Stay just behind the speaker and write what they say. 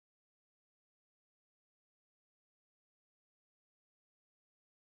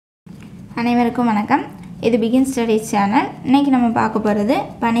அனைவருக்கும் வணக்கம். இது பிகின் ஸ்டடீஸ் சேனல். இன்றைக்கி நம்ம பார்க்க போகிறது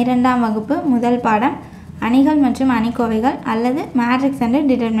 12ஆம் வகுப்பு முதல் பாடம் அணிகள் மற்றும் அணிக்கோவைகள் அல்லது மேட்ரிக்ஸ் அண்ட்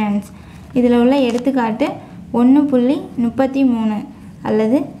டிட்டர்மினன்ட்ஸ். இதில் உள்ள எடுத்துக்காட்டு 1.33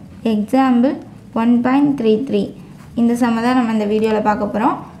 அல்லது எக்ஸாம்பிள் 1.33. இந்த சம தான் நம்ம இந்த வீடியோவில் பார்க்க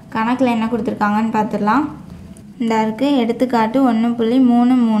போகிறோம். கணக்கில் என்ன கொடுத்துருக்காங்கன்னு பார்த்துடலாம். இந்த இருக்குது எடுத்துக்காட்டு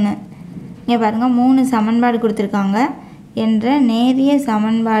 1.33. இங்கே பாருங்கள், 3 சமன்பாடு கொடுத்துருக்காங்க. என்ற நேரிய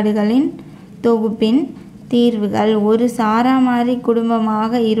சமன்பாடுகளின் தொகுப்பின் தீர்வுகள் ஒரு சாராமாறி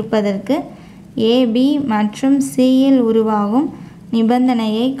குடும்பமாக இருப்பதற்கு ஏபி மற்றும் சியில் உருவாகும்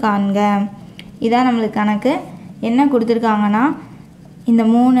நிபந்தனையை காண்க. இதான் நம்மளுக்கு கணக்கு. என்ன கொடுத்துருக்காங்கன்னா, இந்த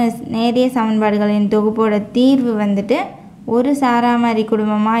 3 நேரிய சமன்பாடுகளின் தொகுப்போட தீர்வு வந்துட்டு ஒரு சாராமாறி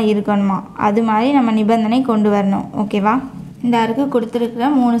குடும்பமாக இருக்கணுமா, அது மாதிரி நம்ம நிபந்தனை கொண்டு வரணும். ஓகேவா? இந்த அருக்கு கொடுத்துருக்கிற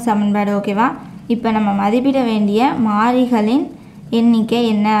 3 சமன்பாடு. ஓகேவா? இப்போ நம்ம மதிப்பிட வேண்டிய மாறிகளின் எண்ணிக்கை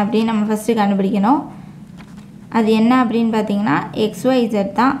என்ன அப்படின்னு நம்ம ஃபஸ்ட்டு கண்டுபிடிக்கணும். அது என்ன அப்படின்னு பார்த்தீங்கன்னா XYZ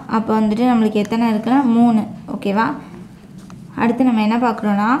தான். அப்போ வந்துட்டு நம்மளுக்கு எத்தனை இருக்குன்னா 3. ஓகேவா? அடுத்து நம்ம என்ன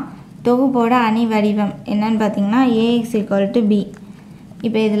பார்க்குறோன்னா, தொகுப்போட அணி வடிவம் என்னன்னு பார்த்தீங்கன்னா AX = B.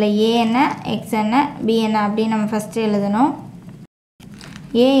 இப்போ இதில் A என்ன, X என்ன, B என்ன அப்படின்னு நம்ம ஃபஸ்ட்டு எழுதணும்.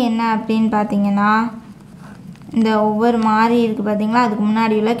 A என்ன அப்படின்னு பார்த்தீங்கன்னா இந்த ஒவ்வொரு மாறி இருக்குது பார்த்தீங்களா, அதுக்கு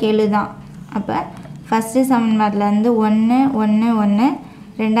முன்னாடி உள்ள கெழு தான். அப்போ ஃபஸ்ட்டு சமன்பாட்டிலேருந்து 1 1 1,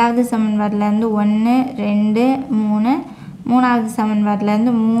 ரெண்டாவது சமன்பாட்டிலேருந்து 1 2 3, மூணாவது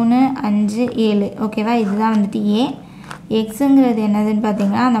சமன்பாட்டிலேருந்து 3 5 7. ஓகேவா? இதுதான் வந்துட்டு ஏ. எக்ஸுங்கிறது என்னதுன்னு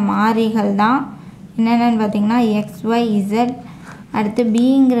பார்த்தீங்கன்னா அந்த மாறிகள் தான். என்னென்னு பார்த்தீங்கன்னா XYZ. அடுத்து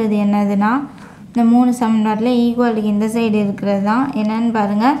பிங்கிறது என்னதுன்னா இந்த 3 சமன்பாட்டில் ஈக்குவலுக்கு இந்த சைடு இருக்கிறது தான். என்னென்னு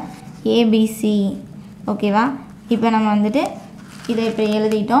பாருங்கள், ABC. ஓகேவா? இப்போ நம்ம வந்துட்டு இதை இப்போ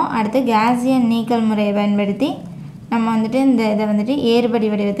எழுதிட்டோம். அடுத்து gaussian நீக்கல் முறையை பயன்படுத்தி நம்ம வந்துட்டு இந்த இதை வந்துட்டு ஏறுபடி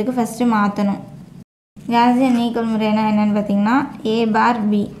வடிவத்துக்கு ஃபஸ்ட்டு மாற்றணும். gaussian நீக்கல் முறைனா என்னென்னு பார்த்தீங்கன்னா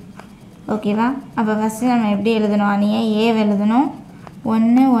A⁴B. ஓகேவா? அப்போ ஃபஸ்ட்டு நம்ம எப்படி எழுதணும், அணியை ஏ எழுதணும்.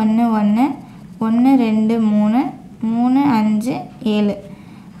 1 1 1 1 2 3 3 5 7.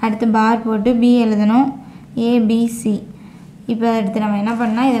 அடுத்து பார் போட்டு B எழுதணும், ABC. இப்போ அடுத்து நம்ம என்ன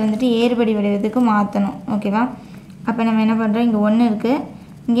பண்ணால் இதை வந்துட்டு ஏறுபடி வடிவத்துக்கு மாற்றணும். ஓகேவா? அப்போ நம்ம என்ன பண்ணுறோம், இங்கே 1 இருக்குது,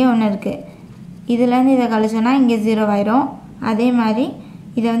 இங்கே 1 இருக்குது. இதுலேருந்து இதை கழிச்சோன்னா இங்கே 0 ஆயிரும். அதே மாதிரி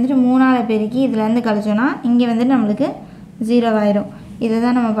இதை வந்துட்டு 3ஆல் பெருக்கி இதுலேருந்து கழிச்சோன்னா இங்கே வந்துட்டு நம்மளுக்கு 0 ஆயிரும். இதை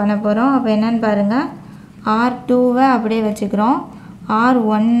தான் நம்ம பண்ண போகிறோம். அப்போ என்னென்னு பாருங்கள், R2வை அப்படியே வச்சுக்கிறோம்,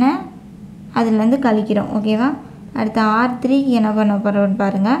 R1 அதுலேருந்து கழிக்கிறோம். ஓகேவா? அடுத்து R3 என்ன பண்ண போகிறோம்னு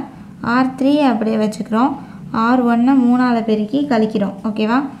பாருங்கள், R3 அப்படியே வச்சுக்கிறோம், R1 3ஆல் பெருக்கி கழிக்கிறோம்.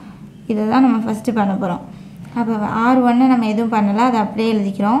 ஓகேவா? இதை தான் நம்ம ஃபஸ்ட்டு பண்ண போகிறோம். அப்போ R1 நம்ம எதுவும் பண்ணலை, அதை அப்படியே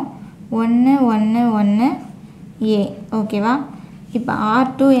எழுதிக்கிறோம், 1 1 1 A. ஓகேவா? இப்போ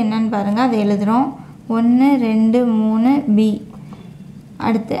R2 என்னன்னு பாருங்கள், அதை எழுதுகிறோம், 1 2 3 B.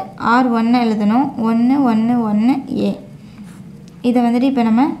 அடுத்து R1 எழுதணும், 1 1 1 A. இதை வந்துட்டு இப்போ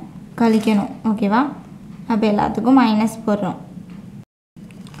நம்ம கழிக்கணும். ஓகேவா? அப்போ எல்லாத்துக்கும் மைனஸ் போடுறோம்.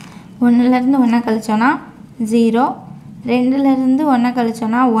 1லேருந்து 1 கழிச்சோன்னா 0, 2லேருந்து 1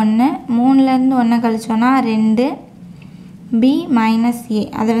 கழிச்சோன்னா 1, 3லேருந்து 1 கழிச்சோன்னா 2, B - A.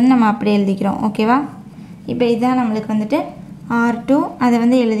 அதை வந்து நம்ம அப்படியே எழுதிக்கிறோம். ஓகேவா? இப்போ இதுதான் நம்மளுக்கு வந்துட்டு R2. அதை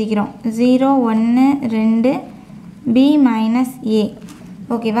வந்து எழுதிக்கிறோம் 0 1 2 B - A.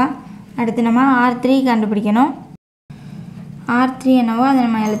 ஓகேவா? அடுத்து நம்ம R3 கண்டுபிடிக்கணும். R3 என்னவோ அதை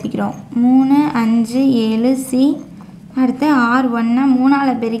நம்ம எழுதிக்கிறோம், 3 5 7 C. அடுத்து R1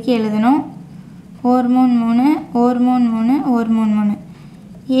 3ஆல் பெருக்கி எழுதணும், 1 3 3 1 3 3 1 3 3.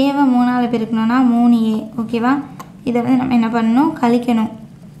 ஏவை 3ஆல் பெருக்கணும்னா 3A. ஓகேவா? இதை வந்து நம்ம என்ன பண்ணணும், கழிக்கணும்.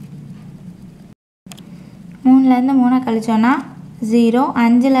 3லேருந்து 3 கழிச்சோன்னா 0,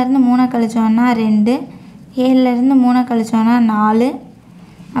 5லேருந்து 3 கழிச்சோன்னா 2, 7லேருந்து 3 கழிச்சோன்னா 4,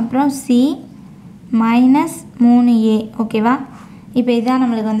 அப்புறம் C -3A. ஓகேவா? இப்போ இதுதான்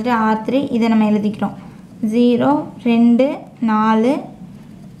நம்மளுக்கு வந்துட்டு R3. இதை நம்ம எழுதிக்கிறோம், 0 2 4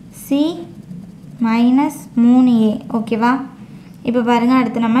 C -3A. ஓகேவா? இப்போ பாருங்கள்,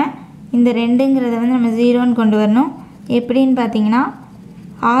 அடுத்து நம்ம இந்த 2ங்கிறத வந்து நம்ம 0ன்னு கொண்டு வரணும். எப்படின்னு பார்த்தீங்கன்னா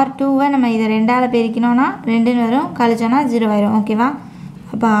R2வை நம்ம இதை 2ஆல் பெருக்கினோன்னா 2ன்னு வரும், கழிச்சோன்னா 0 ஆயிரும். ஓகேவா?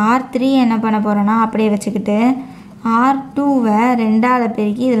 அப்போ R3 என்ன பண்ண போகிறோன்னா அப்படியே வச்சுக்கிட்டு R2வை 2ஆல்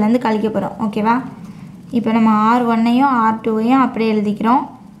பெருக்கி இதுலேருந்து கழிக்க போகிறோம். ஓகேவா? இப்போ நம்ம R1ஐயும் R2வையும் அப்படியே எழுதிக்கிறோம்,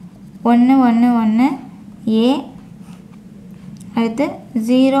 1 1 1 A. அடுத்து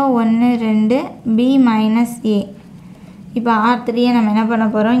 0 1 2 B - A. இப்போ R3யை நம்ம என்ன பண்ண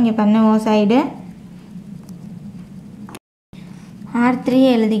போகிறோம், இங்கே பண்ணுவோம் சைடு. R3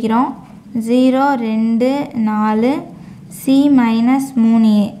 எழுதிக்கிறோம், 0 2 4 C -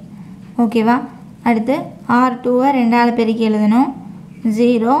 3A. ஓகேவா. அடுத்து R2-வை 2ஆல் பெருக்கி எழுதணும்.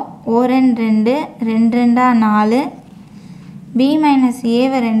 0 ஓரன் 2 2 2 4. B மைனஸ்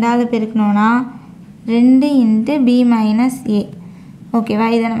ஏவை 2ஆல் பெருக்கணும்னா 2 × B மைனஸ் ஏ. ஓகேவா.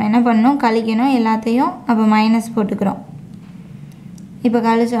 இதை நம்ம என்ன பண்ணணும், கழிக்கணும் எல்லாத்தையும். அப்போ மைனஸ் போட்டுக்கிறோம். இப்போ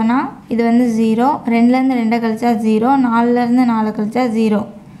கழிச்சோன்னா இது வந்து 0, 2லேருந்து 2 கழிச்சா 0, 4லேருந்து 4 கழிச்சா 0.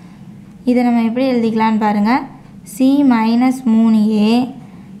 இதை நம்ம எப்படி எழுதிக்கலான்னு பாருங்கள். C minus 3A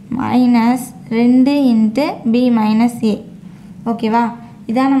minus 2 × B minus ஏ. ஓகேவா.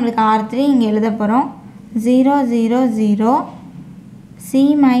 இதான் நம்மளுக்கு R3 இங்கே எழுத போகிறோம். 0 0 0 C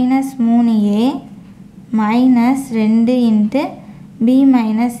minus 3A minus 2 × B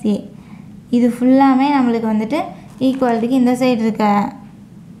minus ஏ. இது ஃபுல்லாமே நம்மளுக்கு வந்துட்டு ஈக்குவாலிட்டிக்கு இந்த சைடு இருக்க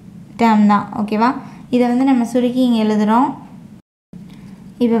டேர்ம் தான். ஓகேவா. இதை வந்து நம்ம சுருக்கி இங்கே எழுதுகிறோம்.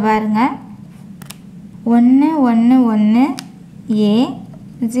 இப்போ பாருங்கள், 1 1 1 A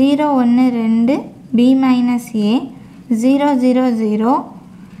 0 1 2 B minus A 0 0 0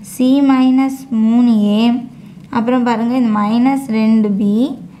 C minus 3A. அப்புறம் பாருங்கள், இந்த மைனஸ் 2B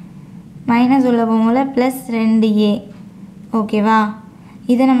மைனஸ் உள்ள போகும்போது ப்ளஸ் 2A. ஓகேவா.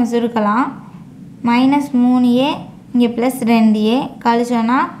 இதை நம்ம சுருக்கலாம். மைனஸ் 3A இங்கே ப்ளஸ் 2A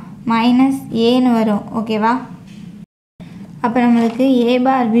கழிச்சோன்னா மைனஸ் ஏன்னு வரும். ஓகேவா. அப்போ நம்மளுக்கு A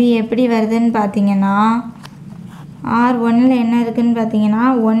பார் B எப்படி வருதுன்னு பார்த்தீங்கன்னா, R1ல் என்ன இருக்குதுன்னு பார்த்தீங்கன்னா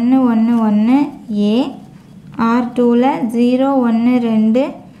 1 1 1 A, R2ல் 0 1 2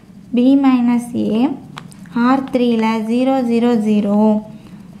 B minus A, R3ல் 0 0 0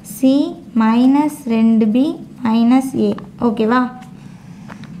 C minus 2B minus ஏ. ஓகேவா.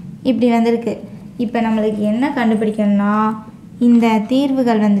 இப்படி வந்திருக்கு. இப்போ நம்மளுக்கு என்ன கண்டுபிடிக்கணும்னா, இந்த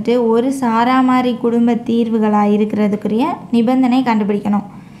தீர்வுகள் வந்துட்டு ஒரு சாராமாரி குடும்ப தீர்வுகளாக இருக்கிறதுக்குரிய நிபந்தனை கண்டுபிடிக்கணும்.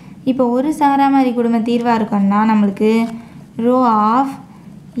 இப்போ ஒரு சாராமாரி குடும்ப தீர்வாக இருக்கணும்னா நம்மளுக்கு ரோ ஆஃப்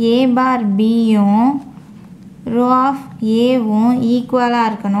ஏ பார் பியும் ரோ ஆஃப் ஏவும் ஈக்குவலாக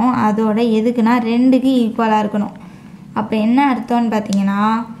இருக்கணும். அதோட எதுக்குன்னா 2க்கு ஈக்குவலாக இருக்கணும். அப்போ என்ன அர்த்தம்னு பார்த்தீங்கன்னா,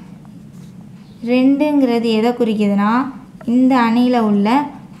 2ங்கிறது எதை குறிக்குதுன்னா இந்த அணியில் உள்ள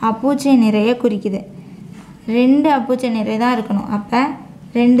அப்பூச்சை நிறைய குறிக்குது. 2 அப்பூச்சை நிறை தான் இருக்கணும். அப்போ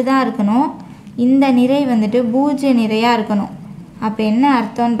 2 தான் இருக்கணும். இந்த நிறை வந்துட்டு பூஜ்ஜிய நிறையாக இருக்கணும். அப்போ என்ன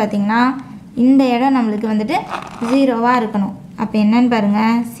அர்த்தம்னு பார்த்திங்கன்னா, இந்த இடம் நம்மளுக்கு வந்துட்டு 0வாக இருக்கணும். அப்போ என்னன்னு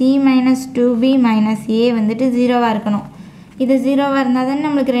பாருங்கள், C மைனஸ் 2B மைனஸ் ஏ வந்துட்டு 0வாக இருக்கணும். இது 0வாக இருந்தால் தானே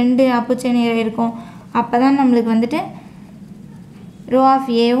நம்மளுக்கு 2 அப்பூச்சை நிறை இருக்கும். அப்போ தான் நம்மளுக்கு வந்துட்டு ரோ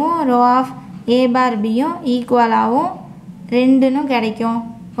ஆஃப் ஏவும் ரோ ஆஃப் ஏ பார் பியும் ஈக்குவலாகவும் 2ன்னு கிடைக்கும்.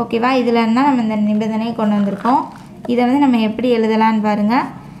 ஓகேவா. இதில் இருந்தால் நம்ம இந்த நிபந்தனையை கொண்டு வந்திருக்கோம். இதை வந்து நம்ம எப்படி எழுதலான்னு பாருங்கள்.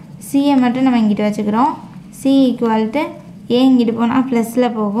 சியை மட்டும் நம்ம இங்கிட்டு வச்சுக்கிறோம். C ஈக்குவல் டு ஏ இங்கிட்டு போனால்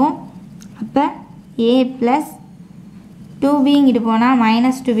ப்ளஸில் போகும். அப்போ ஏ ப்ளஸ் 2B இங்கிட்டு போனால்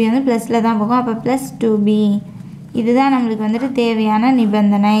மைனஸ் 2B வந்து ப்ளஸில் தான் போகும். அப்போ ப்ளஸ் 2B. இதுதான் நம்மளுக்கு வந்துட்டு தேவையான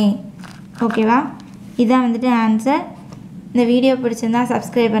நிபந்தனை. ஓகேவா. இதான் வந்துட்டு ஆன்சர். இந்த வீடியோ பிடிச்சிருந்தால்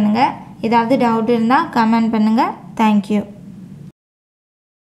சப்ஸ்கிரைப் பண்ணுங்கள். ஏதாவது டவுட் இருந்தால் கமெண்ட் பண்ணுங்கள். தேங்க்யூ.